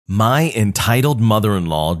My entitled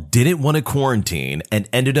mother-in-law didn't want to quarantine and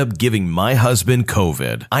ended up giving my husband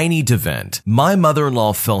COVID. I need to vent. My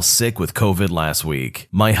mother-in-law fell sick with COVID last week.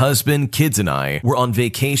 My husband, kids, and I were on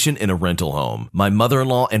vacation in a rental home. My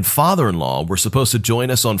mother-in-law and father-in-law were supposed to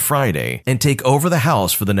join us on Friday and take over the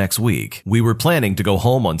house for the next week. We were planning to go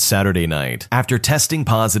home on Saturday night. After testing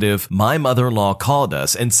positive, my mother-in-law called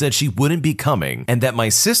us and said she wouldn't be coming and that my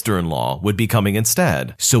sister-in-law would be coming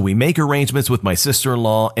instead. So we make arrangements with my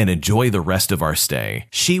sister-in-law and enjoy the rest of our stay.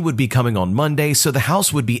 She would be coming on Monday, so the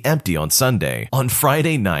house would be empty on Sunday. On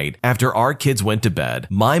Friday night, after our kids went to bed,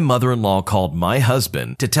 my mother-in-law called my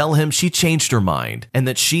husband to tell him she changed her mind and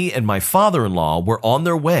that she and my father-in-law were on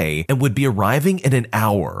their way and would be arriving in an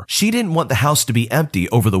hour. She didn't want the house to be empty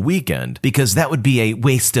over the weekend because that would be a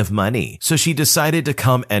waste of money, so she decided to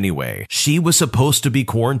come anyway. She was supposed to be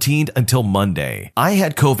quarantined until Monday. I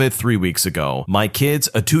had COVID 3 weeks ago. My kids,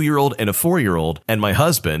 a 2-year-old and a 4-year-old, and my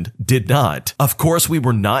husband did not. Of course, we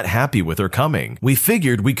were not happy with her coming. We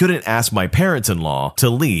figured we couldn't ask my parents-in-law to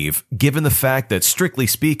leave, given the fact that, strictly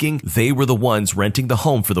speaking, they were the ones renting the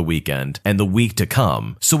home for the weekend and the week to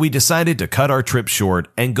come. So we decided to cut our trip short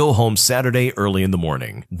and go home Saturday early in the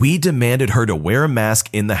morning. We demanded her to wear a mask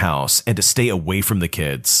in the house and to stay away from the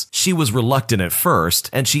kids. She was reluctant at first,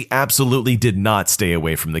 and she absolutely did not stay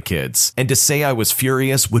away from the kids. And to say I was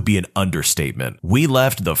furious would be an understatement. We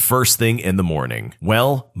left the first thing in the morning.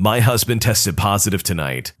 Well, my husband tested positive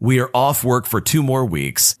tonight. We are off work for 2 more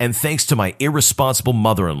weeks, and thanks to my irresponsible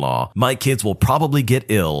mother-in-law, my kids will probably get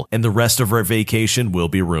ill and the rest of our vacation will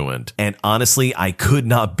be ruined. And honestly, I could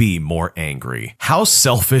not be more angry. How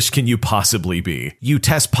selfish can you possibly be? You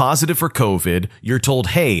test positive for COVID, you're told,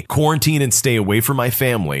 hey, quarantine and stay away from my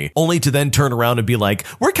family, only to then turn around and be like,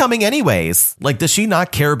 we're coming anyways. Like, does she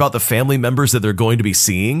not care about the family members that they're going to be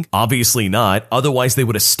seeing? Obviously not. Otherwise, they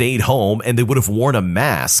would have stayed home and they would have worn a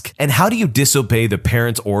mask. And how do you disobey the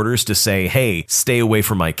parents' orders to say, hey, stay away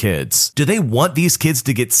from my kids? Do they want these kids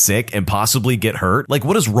to get sick and possibly get hurt? Like,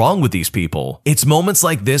 what is wrong with these people? It's moments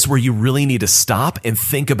like this where you really need to stop and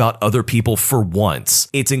think about other people for once.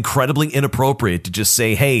 It's incredibly inappropriate to just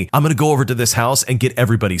say, hey, I'm going to go over to this house and get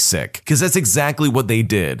everybody sick. Because that's exactly what they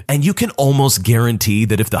did. And you can almost guarantee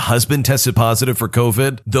that if the husband tested positive for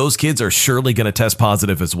COVID, those kids are surely going to test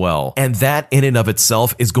positive as well. And that in and of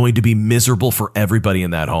itself is going to be miserable for everybody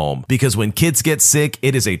in that home. Because when kids get sick,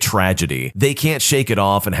 it is a tragedy. They can't shake it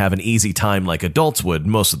off and have an easy time like adults would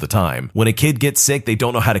most of the time. When a kid gets sick, they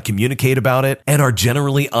don't know how to communicate about it and are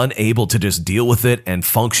generally unable to just deal with it and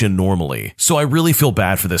function normally. So I really feel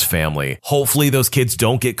bad for this family. Hopefully those kids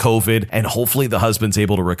don't get COVID, and hopefully the husband's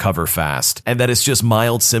able to recover fast and that it's just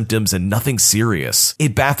mild symptoms and nothing serious.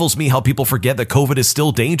 It baffles me how people forget that COVID is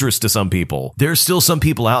still dangerous to some people. There's still some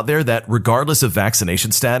people out there that, regardless of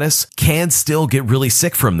vaccination status, can still get really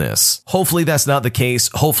sick from this. Hopefully that's not the case.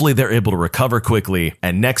 Hopefully they're able to recover quickly,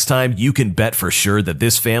 and next time you can bet for sure that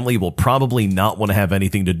this family will probably not want to have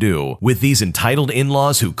anything to do with these entitled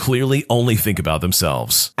in-laws who clearly only think about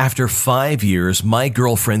themselves. After 5 years, my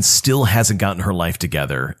girlfriend still hasn't gotten her life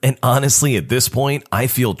together, and honestly at this point, I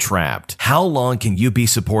feel trapped. How long can you be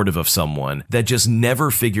supportive of someone that just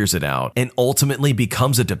never figures it out and ultimately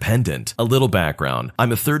becomes a dependent? A little background.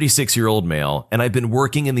 I'm a 36-year-old male, and I've been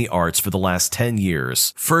working in the arts for the last 10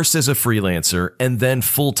 years, first as a freelancer and then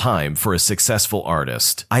full-time for a successful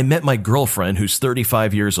artist. I met my girlfriend, who's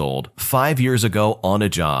 35 years old, 5 years ago on a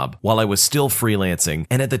job while I was still freelancing,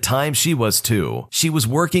 and at the time she was too. She was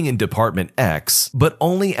working in Department X, but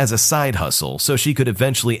only as a side hustle, so she could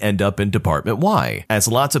eventually end up in Department Y. As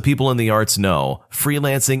lots of people in the arts know,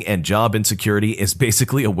 freelancing and job insecurity is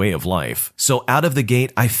basically a way of life. So out of the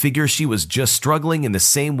gate, I figure she was just struggling in the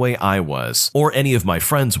same way I was, or any of my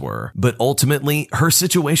friends were. But ultimately, her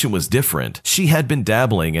situation was different. She had been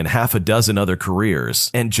dabbling in half a dozen other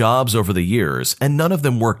careers and jobs over the years, and none of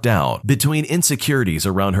them worked out. Between insecurities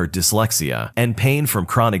around her dyslexia and pain from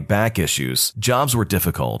chronic back issues, jobs were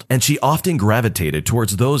difficult, and she often gravitated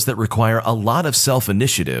towards those that require a lot of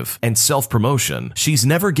self-initiative and self-promotion. She's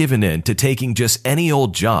never given in to taking just any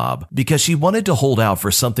old job because she wanted to hold out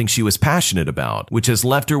for something she was passionate about, which has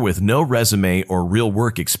left her with no resume or real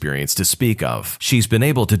work experience to speak of. She's been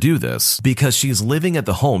able to do this because she's living at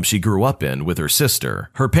the home she grew up in with her sister.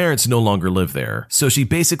 Her parents no longer live there, so she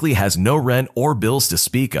basically has no rent or bills to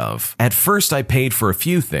speak of. At first, I paid for a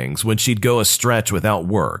few things when she'd go a stretch without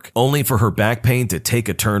work, only for her back pain to take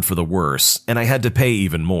a turn for the worse, and I had to pay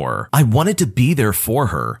even more. I wanted to be there for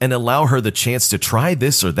her and allow her the chance to try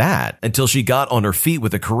this or that until she got on her feet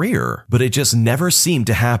with a career, but it just never seemed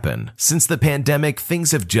to happen. Since the pandemic,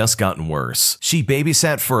 things have just gotten worse. She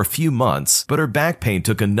babysat for a few months, but her back pain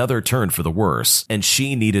took another turn for the worse. worse, and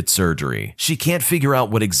she needed surgery. She can't figure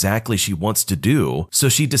out what exactly she wants to do, so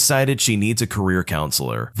she decided she needs a career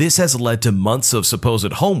counselor. This has led to months of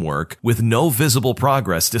supposed homework with no visible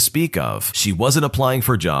progress to speak of. She wasn't applying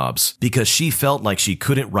for jobs because she felt like she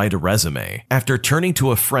couldn't write a resume. After turning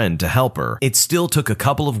to a friend to help her, it still took a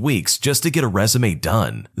couple of weeks just to get a resume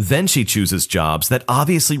done. Then she chooses jobs that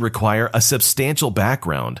obviously require a substantial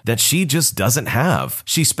background that she just doesn't have.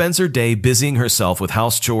 She spends her day busying herself with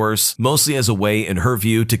house chores, mostly as a way, in her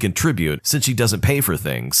view, to contribute since she doesn't pay for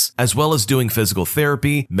things, as well as doing physical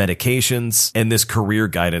therapy, medications, and this career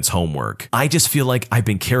guidance homework. I just feel like I've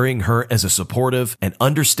been carrying her as a supportive and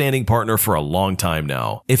understanding partner for a long time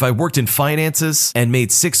now. If I worked in finances and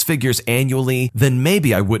made 6 figures annually, then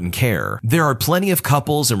maybe I wouldn't care. There are plenty of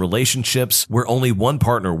couples and relationships where only one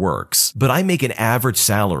partner works, but I make an average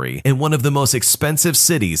salary in one of the most expensive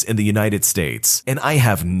cities in the United States, and I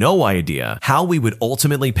have no idea how we would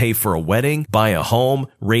ultimately pay for a wedding, buy a home,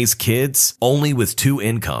 raise kids, only with 2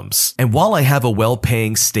 incomes. And while I have a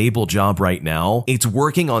well-paying, stable job right now, it's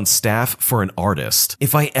working on staff for an artist.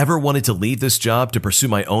 If I ever wanted to leave this job to pursue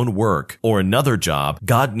my own work or another job,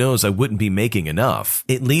 God knows I wouldn't be making enough.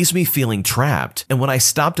 It leaves me feeling trapped, and when I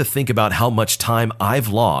stop to think about how much time I've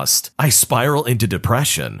lost, I spiral into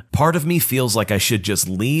depression. Part of me feels like I should just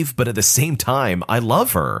leave, but at the same time, I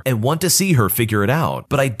love her and want to see her figure it out,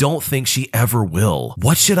 but I don't think she ever will.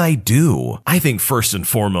 What should I do? I think first and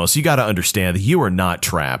foremost, you gotta understand that you are not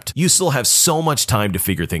trapped. You still have so much time to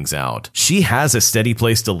figure things out. She has a steady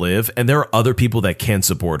place to live, and there are other people that can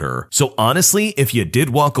support her. So honestly, if you did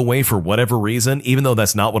walk away for whatever reason, even though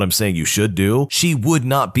that's not what I'm saying you should do, she would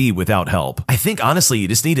not be without help. I think honestly, you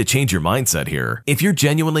just need to change your mindset here. If you're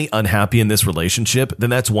genuinely unhappy in this relationship, then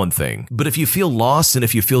that's one thing. But if you feel lost and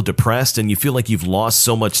if you feel depressed and you feel like you've lost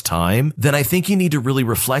so much time, then I think you need to really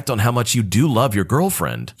reflect on how much you do love your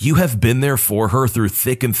girlfriend. You have been there for her through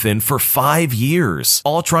thick and thin for 5 years,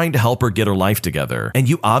 all trying to help her get her life together. And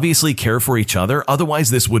you obviously care for each other, otherwise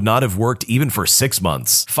this would not have worked even for 6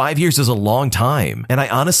 months. 5 years is a long time, and I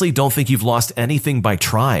honestly don't think you've lost anything by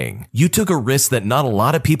trying. You took a risk that not a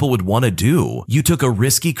lot of people would want to do. You took a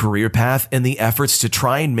risky career path and the efforts to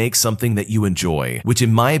try and make something that you enjoy, which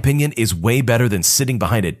in my opinion is way better than sitting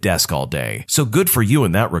behind a desk all day. So good for you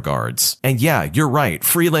in that regards. And yeah, you're right,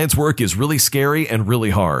 freelance work is really scary and really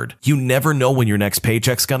hard. You never know when your next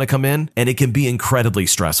paycheck's gonna come in, and it can be incredibly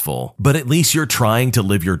stressful. But at least you're trying to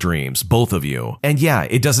live your dreams, both of you. And yeah,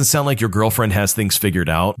 it doesn't sound like your girlfriend has things figured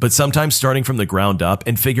out, but sometimes starting from the ground up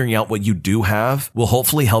and figuring out what you do have will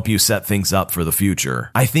hopefully help you set things up for the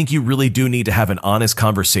future. I think you really do need to have an honest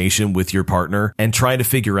conversation with your partner and try to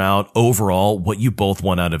figure out overall what you both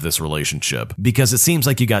want out of this relationship, because it seems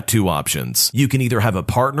like you got 2 options. You can either have a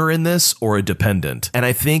partner in this or a dependent. And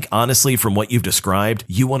I think honestly, from what you've described,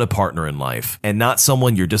 you want a partner in life and not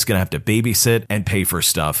someone you're just gonna have to babysit and pay for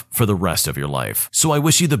stuff for the rest of your life. So I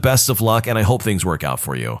wish you the best of luck, and I hope things work out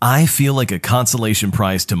for you. I feel like a consolation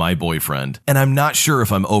prize to my boyfriend, and I'm not sure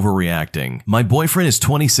if I'm overreacting. My boyfriend is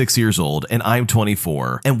 26 years old and I'm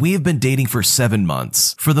 24, and we have been dating for 7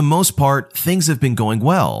 months. For the most part, things have been going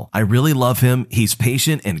well. I really love him. He's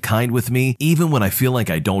patient and kind with me, even when I feel like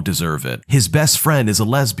I don't deserve it. His best friend is a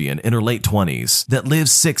lesbian in her late 20s that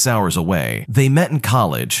lives 6 hours away. They met in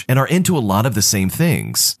college and are into a lot of the same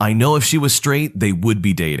things. I know if she was straight, they would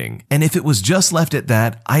be dating. And if it was just left at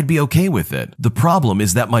that, I'd be okay with it. The problem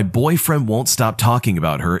is that my boyfriend won't stop talking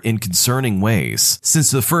about her in concerning ways.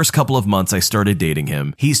 Since the first couple of months I started dating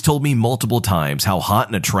him, he's told me multiple times how hot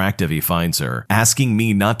and attractive he finds her, asking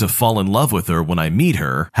me not to fall in love with her when I meet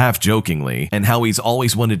her, half jokingly, and how he's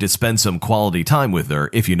always wanted to spend some quality time with her,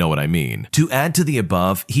 if you know what I mean. To add to the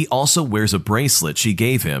above, he also wears a bracelet she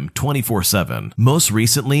gave him 24/7. Most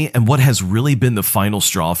recently, and what has really been the final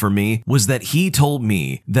straw for me, was that he told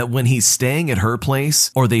me that when he's staying at her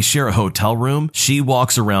place or they share a hotel room, she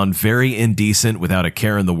walks around very indecent without a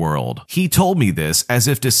care in the world. He told me this as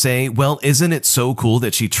if to say, well, isn't it so cool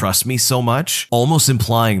that she trusts me so much? Almost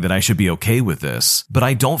implying that I should be okay with this. But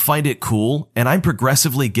I don't find it cool, and I'm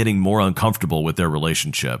progressively getting more uncomfortable with their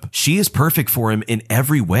relationship. She is perfect for him in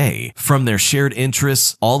every way, from their shared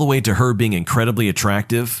interests all the way to her being incredibly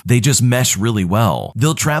attractive. They just mesh really well.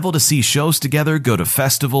 They'll travel to see shows together, go to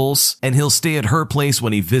festivals, and he'll stay at her place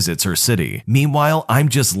when he visits her city. Meanwhile, I'm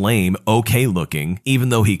just lame, okay looking, even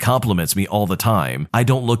though he compliments me all the time. I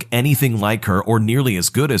don't look anything like her or nearly as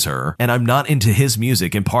good as her, and I'm not into his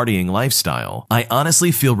music and partying lifestyle. I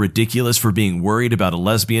honestly feel ridiculous for being worried about a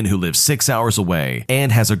lesbian who lives 6 hours away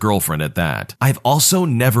and has a girlfriend at that. I've also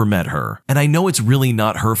never met her, and I know it's really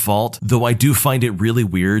not her fault, though I do find it really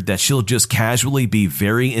weird that she'll just casually be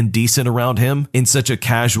very indecent around him in such a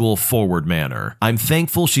casual casual, forward manner. I'm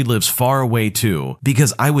thankful she lives far away too,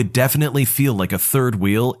 because I would definitely feel like a third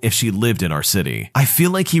wheel if she lived in our city. I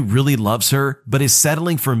feel like he really loves her, but is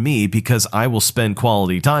settling for me because I will spend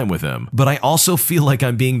quality time with him. But I also feel like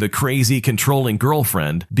I'm being the crazy, controlling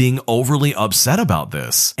girlfriend, being overly upset about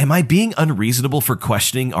this. Am I being unreasonable for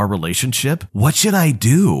questioning our relationship? What should I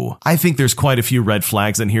do? I think there's quite a few red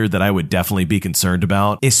flags in here that I would definitely be concerned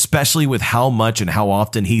about, especially with how much and how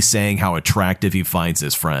often he's saying how attractive he finds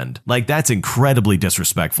his friend. Like, that's incredibly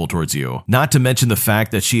disrespectful towards you. Not to mention the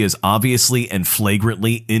fact that she is obviously and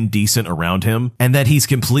flagrantly indecent around him, and that he's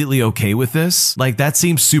completely okay with this. Like, that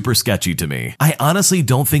seems super sketchy to me. I honestly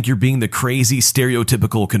don't think you're being the crazy,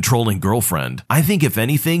 stereotypical, controlling girlfriend. I think if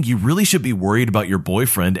anything, you really should be worried about your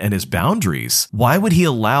boyfriend and his boundaries. Why would he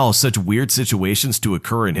allow such weird situations to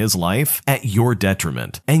occur in his life at your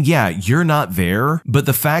detriment? And yeah, you're not there, but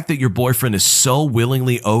the fact that your boyfriend is so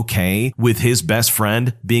willingly okay with his best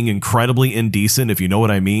friend being incredibly indecent, if you know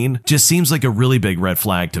what I mean, just seems like a really big red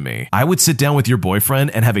flag to me. I would sit down with your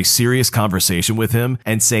boyfriend and have a serious conversation with him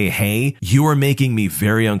and say, hey, you are making me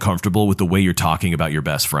very uncomfortable with the way you're talking about your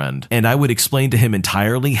best friend. And I would explain to him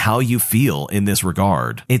entirely how you feel in this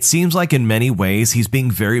regard. It seems like in many ways he's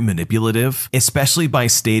being very manipulative, especially by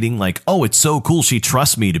stating like, oh, it's so cool she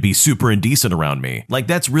trusts me to be super indecent around me. Like,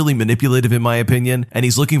 that's really manipulative in my opinion, and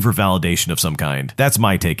he's looking for validation of some kind. That's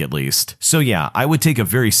my take at least. So yeah, I would take a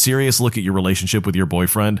very serious look at your relationship with your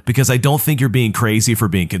boyfriend, because I don't think you're being crazy for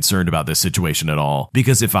being concerned about this situation at all.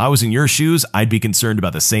 Because if I was in your shoes, I'd be concerned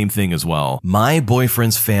about the same thing as well. My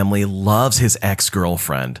boyfriend's family loves his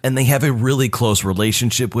ex-girlfriend, and they have a really close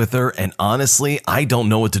relationship with her, and honestly, I don't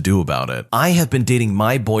know what to do about it. I have been dating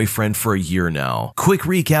my boyfriend for a year now. Quick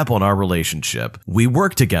recap on our relationship. We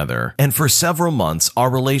worked together, and for several months, our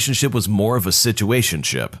relationship was more of a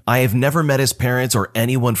situationship. I have never met his parents or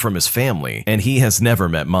anyone from his family, and he has never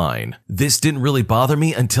met mine. This didn't really bother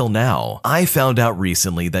me until now. I found out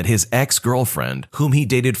recently that his ex-girlfriend, whom he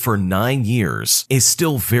dated for 9 years, is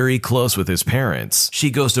still very close with his parents. She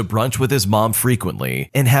goes to brunch with his mom frequently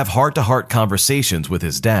and have heart-to-heart conversations with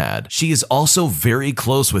his dad. She is also very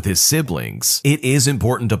close with his siblings. It is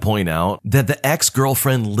important to point out that the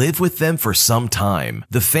ex-girlfriend lived with them for some time.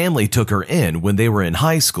 The family took her in when they were in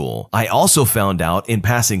high school. I also found out in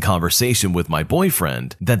passing conversation with my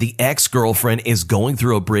boyfriend that the ex-girlfriend is going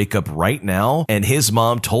through a breakup right now, and his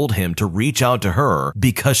mom told him to reach out to her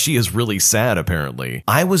because she is really sad apparently.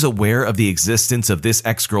 I was aware of the existence of this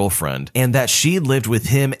ex-girlfriend and that she lived with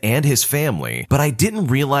him and his family, but I didn't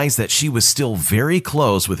realize that she was still very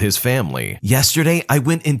close with his family. Yesterday, I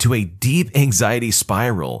went into a deep anxiety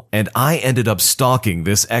spiral, and I ended up stalking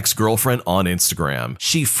this ex-girlfriend on Instagram.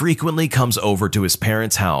 She frequently comes over to his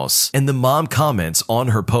parents' house, and the mom comments on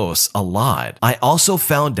her posts a lot. I also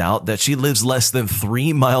found out that she lives less than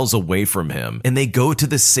 3 miles away from him, and they go to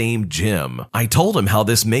the same gym. I told him how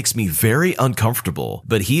this makes me very uncomfortable,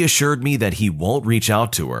 but he assured me that he won't reach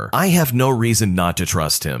out to her. I have no reason not to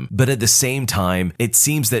trust him, but at the same time, it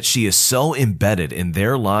seems that she is so embedded in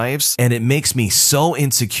their lives, and it makes me so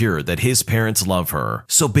insecure that his parents love her.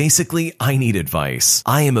 So basically, I need advice.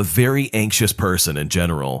 I am a very anxious person in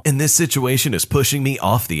general, and this situation is pushing me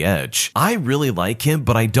off the edge. I really like him,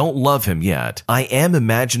 but I don't love him yet. I am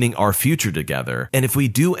imagining our future together, and if we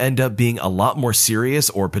do end up being a lot more serious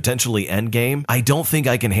or potentially endgame, I don't think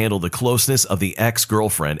I can handle the closeness of the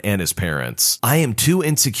ex-girlfriend and his parents. I am too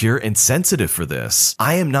insecure and sensitive for this.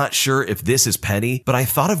 I am not sure if this is petty, but I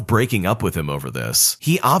thought of breaking up with him over this.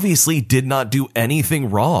 He obviously did not do anything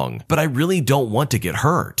wrong, but I really don't want to get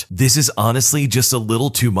hurt. This is honestly just a little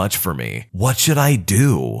too much for me. What should I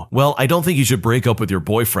do? Well, I don't think you should break up with your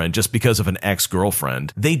boyfriend just because of an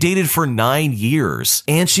ex-girlfriend. They dated for 9 years,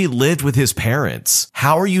 and she lived with his parents.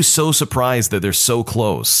 How are you so surprised that they're so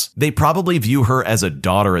close? They probably view her as a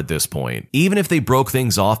daughter at this point. Even if they broke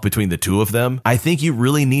things off between the two of them, I think you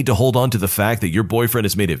really need to hold on to the fact that your boyfriend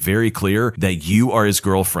has made it very clear that you are his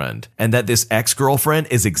girlfriend, and that this ex-girlfriend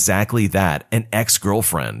is exactly that, an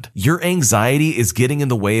ex-girlfriend. Your anxiety is getting in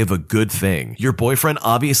the way of a good thing. Your boyfriend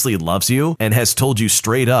obviously loves you and has told you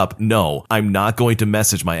straight up, no, I'm not going to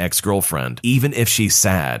message my ex-girlfriend, even if she's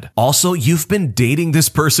sad. Also, you've been dating this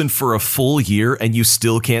person for a full year and you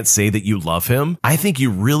still can't say that you love him? I think you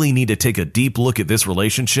really need to take a deep look at this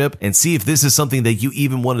relationship and see if this is something that you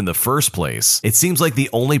even want in the first place. It seems like the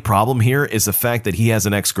only problem here is the fact that he has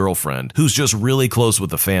an ex-girlfriend who's just really close with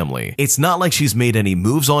the family. It's not like she's made any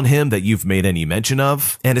moves on him that you've made any mention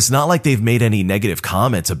of, and it's not like they've made any negative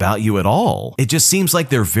comments about you at all. It just seems like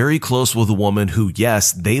they're very close with a woman who,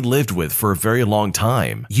 yes, they lived with for a very long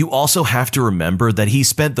time. You also have to remember that he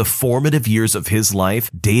spent the formative years of his life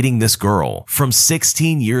dating this girl. girl from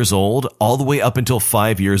 16 years old all the way up until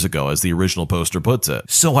 5 years ago, as the original poster puts it.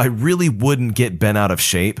 So I really wouldn't get bent out of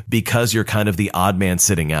shape because you're kind of the odd man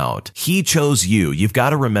sitting out. He chose you. You've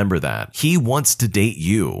got to remember that. He wants to date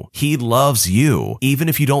you. He loves you, even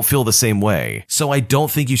if you don't feel the same way. So I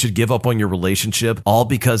don't think you should give up on your relationship all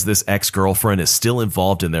because this ex-girlfriend is still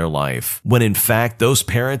involved in their life, when in fact those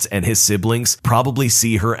parents and his siblings probably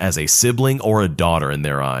see her as a sibling or a daughter in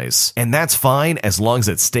their eyes. And that's fine as long as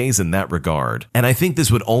it stays in that regard. And I think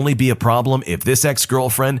this would only be a problem if this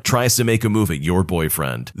ex-girlfriend tries to make a move at your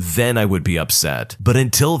boyfriend. Then I would be upset. But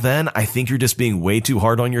until then, I think you're just being way too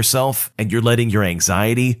hard on yourself and you're letting your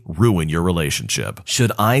anxiety ruin your relationship.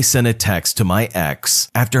 Should I send a text to my ex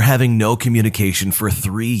after having no communication for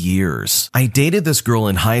 3 years? I dated this girl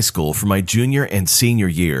in high school for my junior and senior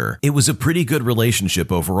year. It was a pretty good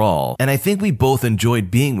relationship overall, and I think we both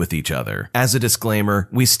enjoyed being with each other. As a disclaimer,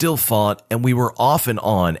 we still fought and we were off and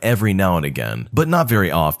on every now and again, but not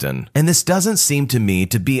very often. And this doesn't seem to me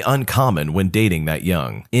to be uncommon when dating that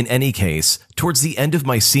young. In any case, towards the end of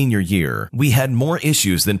my senior year, we had more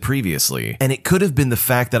issues than previously, and it could have been the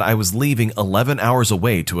fact that I was leaving 11 hours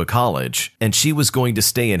away to a college, and she was going to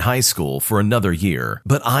stay in high school for another year.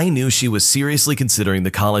 But I knew she was seriously considering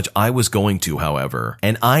the college I was going to, however,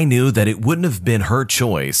 and I knew that it wouldn't have been her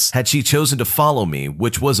choice had she chosen to follow me,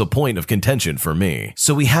 which was a point of contention for me.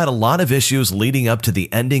 So we had a lot of issues leading up to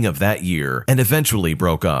the ending of that year, and eventually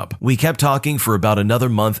broke up. We kept talking for about another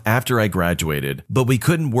month after I graduated, but we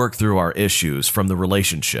couldn't work through our issues from the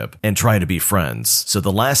relationship and try to be friends. So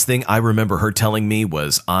the last thing I remember her telling me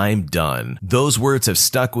was, "I'm done." Those words have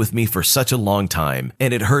stuck with me for such a long time,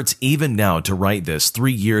 and it hurts even now to write this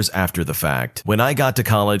 3 years after the fact. When I got to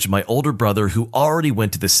college, my older brother, who already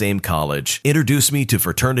went to the same college, introduced me to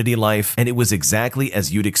fraternity life, and it was exactly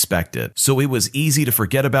as you'd expect it. So it was easy to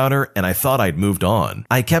forget about her, and I thought I'd moved on.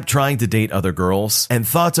 I kept trying to date other girls, and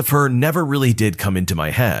thoughts of her never really did come into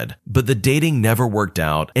my head, but the dating never worked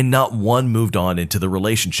out, and not one moved on into the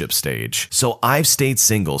relationship stage. So I've stayed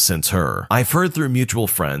single since her. I've heard through mutual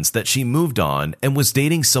friends that she moved on and was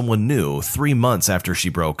dating someone new 3 months after she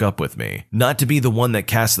broke up with me. Not to be the one that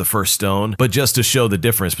cast the first stone, but just to show the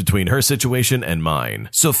difference between her situation and mine.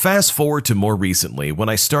 So fast forward to more recently, when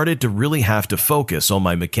I started to really have to focus on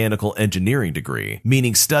my mechanical engineering degree,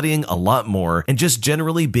 meaning studying a lot more and just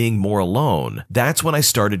generally being more alone. That's when I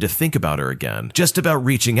started to think about her again, just about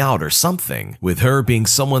reaching out or something, with her being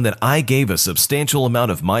someone that I gave a substantial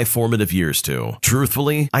amount of my formative years to.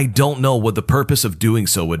 Truthfully, I don't know what the purpose of doing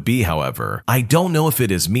so would be, however. I don't know if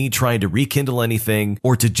it is me trying to rekindle anything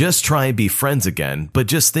or to just try and be friends again, but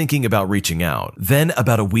just thinking about reaching out. Then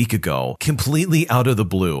about a week ago, completely out of the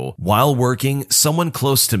blue, while working, someone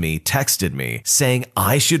close to me texted me saying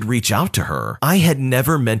I should reach out to her. I had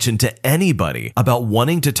never mentioned to anybody about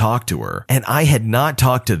wanting to talk to her, and I had not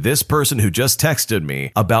talked to this person who just texted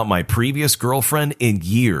me about my previous girlfriend in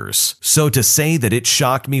years. So to say that it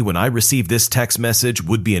shocked me when I received this text message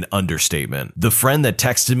would be an understatement. The friend that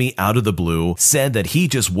texted me out of the blue said that he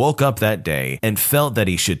just woke up that day and felt that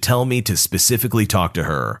he should tell me to specifically talk to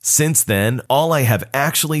her. Since then, all I have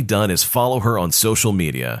actually done is follow her on social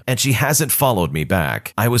media, and she hasn't followed me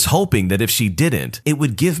back. I was hoping that if she didn't, it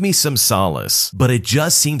would give me some solace, but it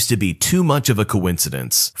just seems to be too much of a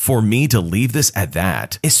coincidence for me to leave this at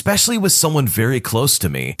that, especially with someone very close to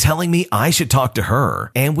me telling me I should talk to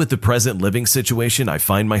her. And with the present living situation I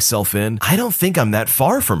find myself in, I don't think I'm that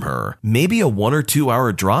far from her. Maybe a 1 or 2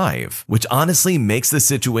 hour drive, which honestly makes the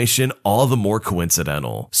situation all the more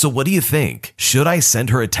coincidental. So what do you think? Should I send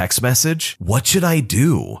her a text message? What should I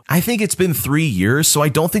do? I think it's been 3 years, so I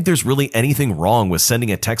don't think there's really anything wrong with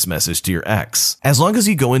sending a text message to your ex. As long as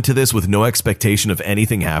you go into this with no expectation of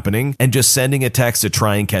anything happening and just sending a text to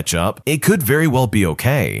try and catch up, it could very well be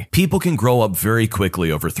okay. People can grow up very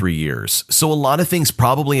quickly over 3 years, so a lot of things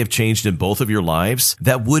probably have changed in both of your lives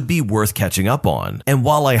that would be worth catching up on. And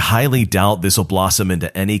while I highly doubt this will blossom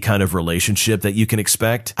into any kind of relationship that you can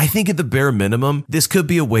expect, I think at the bare minimum, this could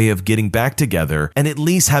be a way of getting back together and at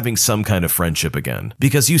least having some kind of friendship again.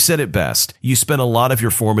 Because you said it best, you spent a lot of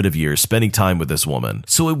your formative years spending time with this woman,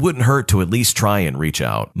 so it wouldn't hurt to at least try and reach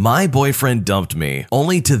out. My boyfriend dumped me,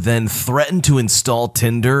 only to then threaten to install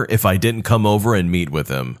Tinder if I didn't come over and meet with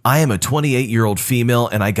him. I am a 28-year-old female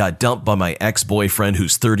and I got dumped by my ex-boyfriend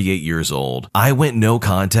who's 38 years old. I went no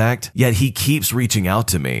contact, yet he keeps reaching out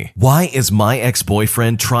to me. Why is my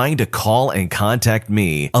ex-boyfriend trying to call and contact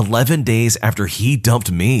me 11 days after he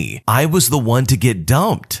dumped me? I was the one to get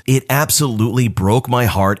dumped. It absolutely broke my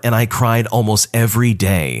heart and I cried almost every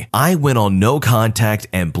day. I went on no contact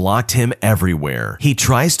and blocked him everywhere. He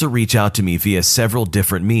tries to reach out to me via several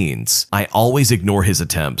different means. I always ignore his his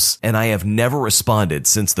attempts, and I have never responded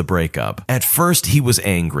since the breakup. At first, he was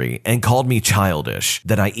angry and called me childish,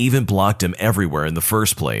 that I even blocked him everywhere in the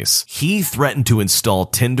first place. He threatened to install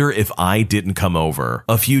Tinder if I didn't come over.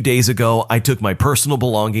 A few days ago, I took my personal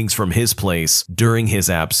belongings from his place during his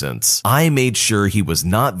absence. I made sure he was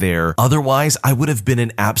not there, otherwise I would have been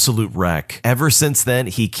an absolute wreck. Ever since then,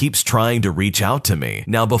 he keeps trying to reach out to me.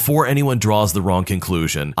 Now, before anyone draws the wrong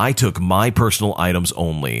conclusion, I took my personal items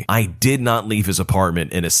only. I did not leave his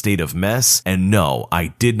apartment in a state of mess, and no, I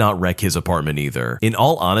did not wreck his apartment either. In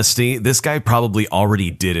all honesty, this guy probably already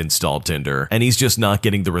did install Tinder, and he's just not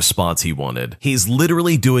getting the response he wanted. He's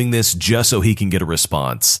literally doing this just so he can get a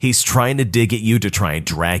response. He's trying to dig at you to try and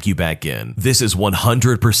drag you back in. This is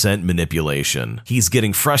 100% manipulation. He's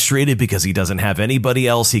getting frustrated because he doesn't have anybody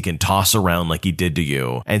else he can toss around like he did to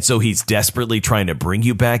you, and so he's desperately trying to bring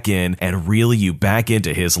you back in and reel you back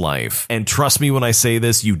into his life. And trust me when I say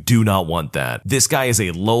this, you do not want that. This guy is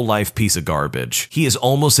a low-life piece of garbage. He is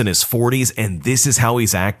almost in his 40s, and this is how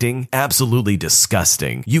he's acting? Absolutely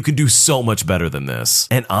disgusting. You can do so much better than this.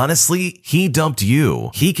 And honestly, he dumped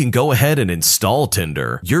you. He can go ahead and install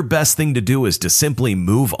Tinder. Your best thing to do is to simply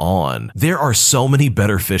move on. There are so many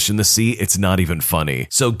better fish in the sea, it's not even funny.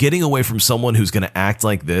 So getting away from someone who's going to act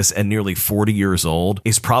like this at nearly 40 years old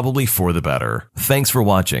is probably for the better. Thanks for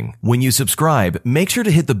watching. When you subscribe, make sure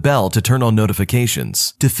to hit the bell to turn on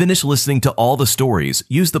notifications. To finish listening to all the stories,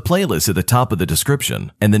 use the playlist at the top of the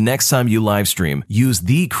description. And the next time you live stream, use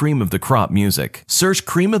the Cream of the Crop music. Search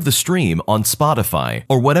Cream of the Stream on Spotify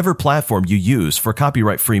or whatever platform you use for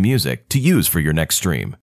copyright-free music to use for your next stream.